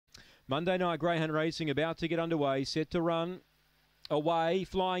Monday night greyhound racing about to get underway, set to run. Away,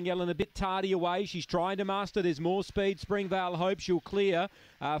 Flying Ellen a bit tardy away. She's trying to master. There's more speed. Springvale Hope, she'll clear.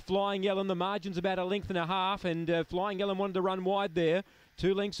 Flying Ellen, the margin's about a length and a half, and Flying Ellen wanted to run wide there.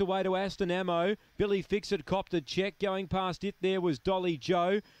 2 lengths away to Aston Ammo. Billy Fixit copped a check. Going past it there was Dolly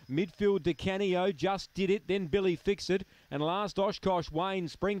Joe. Midfield DeCanio just did it. Then Billy Fixit. And last Oshkosh Wayne.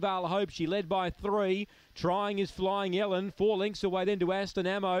 Springvale Hope. She led by 3. Trying is Flying Ellen. 4 lengths away then to Aston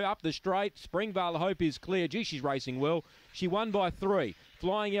Ammo. Up the straight. Springvale Hope is clear. Gee, she's racing well. She won by 3.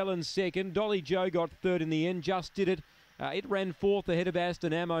 Flying Ellen second. Dolly Joe got third in the end. Just did it. It ran fourth ahead of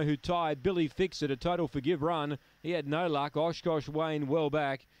Aston Ammo, who tied. Billy Fixit, a total forgive run. He had no luck. Oshkosh Wayne well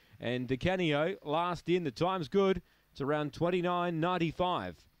back. And DeCanio last in. The time's good. It's around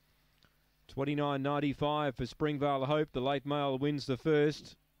 29.95. 29.95 for Springvale Hope. The late male wins the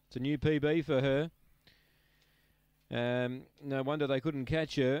first. It's a new PB for her. No wonder they couldn't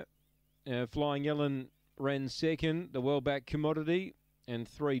catch her. Flying Ellen ran second. The well back Commodity. And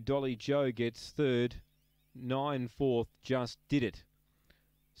 3 Dolly Joe gets third. 9 fourth, just did it.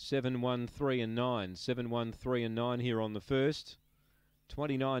 7, 1, 3 and 9. 7, 1, 3 and 9 here on the first.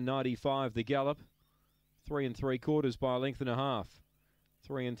 29.95 the gallop. 3 3/4 by a length and a half.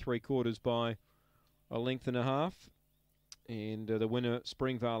 3 3/4 by a length and a half. And the winner,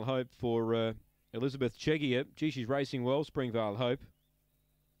 Springvale Hope, for Elizabeth Chegier. Gee, she's racing well, Springvale Hope.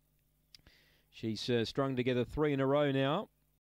 She's strung together 3 in a row now.